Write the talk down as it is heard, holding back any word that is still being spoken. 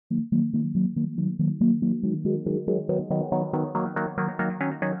So,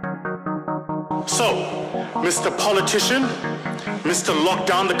 Mr. Politician, Mr. Lock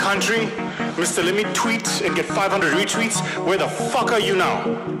Down the Country, Mr. Let me tweet and get 500 retweets, where the fuck are you now?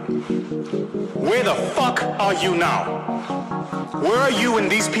 Where the fuck are you now? Where are you when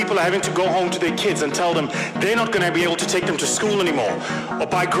these people are having to go home to their kids and tell them they're not going to be able to take them to school anymore or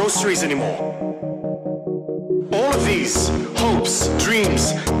buy groceries anymore? All of these hopes,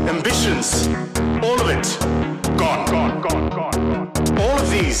 dreams, ambitions, all of it, gone, gone, gone, gone, gone. All of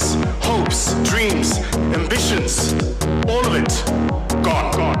these hopes, dreams, ambitions, all of it,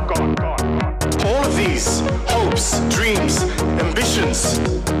 gone, gone, gone, gone. All of these hopes, dreams, ambitions,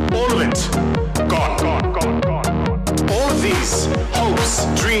 all of it, gone, gone, gone, gone. All of these hopes,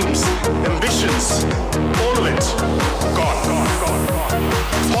 dreams, ambitions, all of it, gone, gone, gone,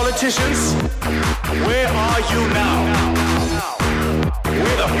 gone. Politicians, where are you now?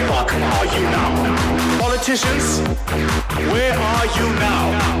 Where the fuck are you now? Politicians, where are you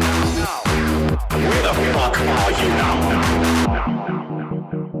now? Where the fuck are you now?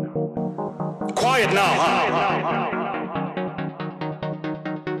 Quiet now, huh?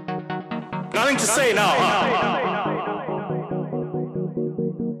 Nothing to say now, huh?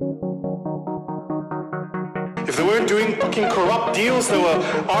 If they weren't doing fucking corrupt deals, they were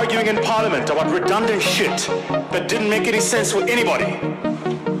arguing in Parliament about redundant shit that didn't make any sense for anybody.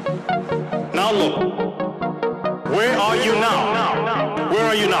 Now look, where are you now? Where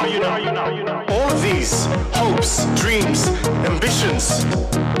are you now? All of these hopes, dreams, ambitions,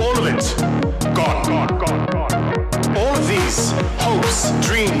 all of it, gone, gone, gone, gone. All of these hopes,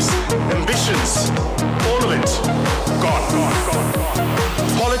 dreams, ambitions, all of it, gone, gone, gone, gone.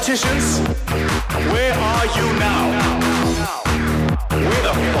 Politicians, where are you now? Where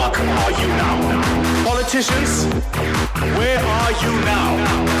the fuck are you now? Politicians, where are you now?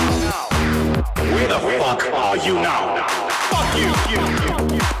 Where the fuck are you now? Fuck you!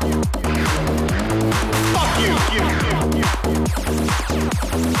 Fuck you!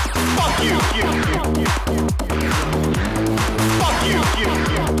 Fuck you!